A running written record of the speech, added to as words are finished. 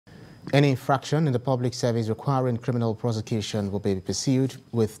Any infraction in the public service requiring criminal prosecution will be pursued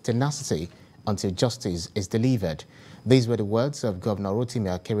with tenacity until justice is delivered. These were the words of Governor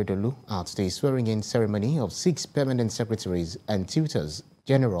Oluwarotimi Akeredolu at the swearing-in ceremony of 6 permanent secretaries and tutors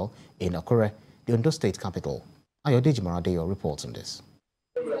general in Akure, the Ondo state capital. Ayodeji Maradeyo reports on this.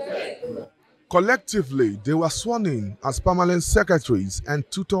 Collectively, they were sworn in as permanent secretaries and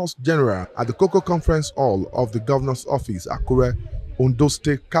tutors general at the Cocoa Conference Hall of the Governor's Office, Akure, Ondo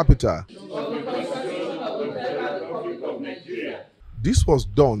state capital. This was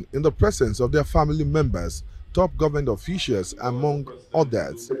done in the presence of their family members, top government officials, among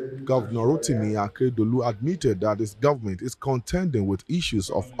others. Governor Oluwarotimi Akeredolu admitted that his government is contending with issues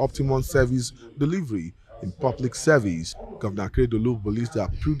of optimum service delivery in public service. Governor Akeredolu believes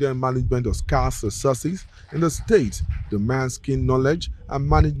that prudent management of scarce resources in the state demands keen knowledge and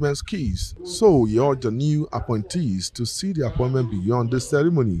management skills. So he urged the new appointees to see the appointment beyond this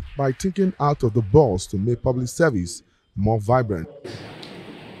ceremony by thinking out of the box to make public service more vibrant.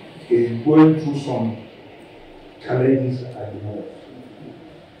 Is going through some challenges at the moment.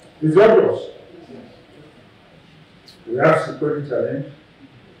 It's obvious. We have security challenge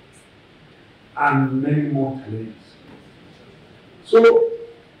and many more challenges. So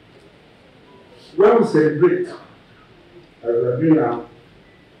when we celebrate, as we are doing now,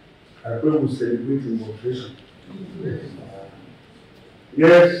 I pray we celebrate in moderation.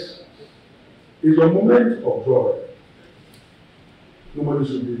 Yes, it's a moment of joy. Nobody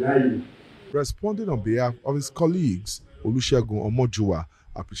should deny you. Responding on behalf of his colleagues, Olusegun Omojuwa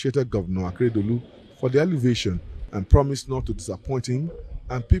appreciated Governor Akeredolu for the elevation and promised not to disappoint him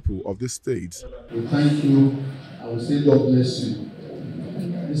and people of the state. We thank you. I will say God bless you.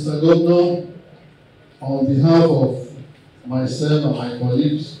 Mr. Governor, on behalf of myself and my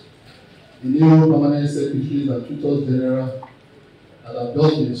colleagues, the new permanent secretaries and tutors general that have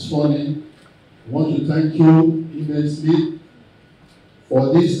just been sworn in, I want to thank you immensely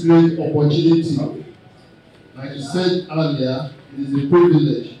for this great opportunity. Like you said earlier, it is a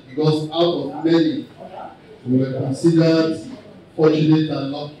privilege because out of many, we were considered fortunate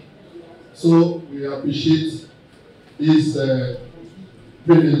and lucky. So we appreciate this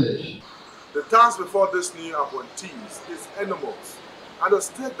privilege. The task before this new appointees is enormous, and the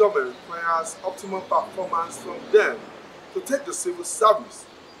state government requires optimal performance from them to take the civil service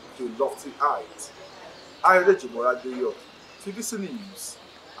to a lofty height. Ayodeji Maradeyo, TVC News,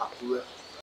 Akure.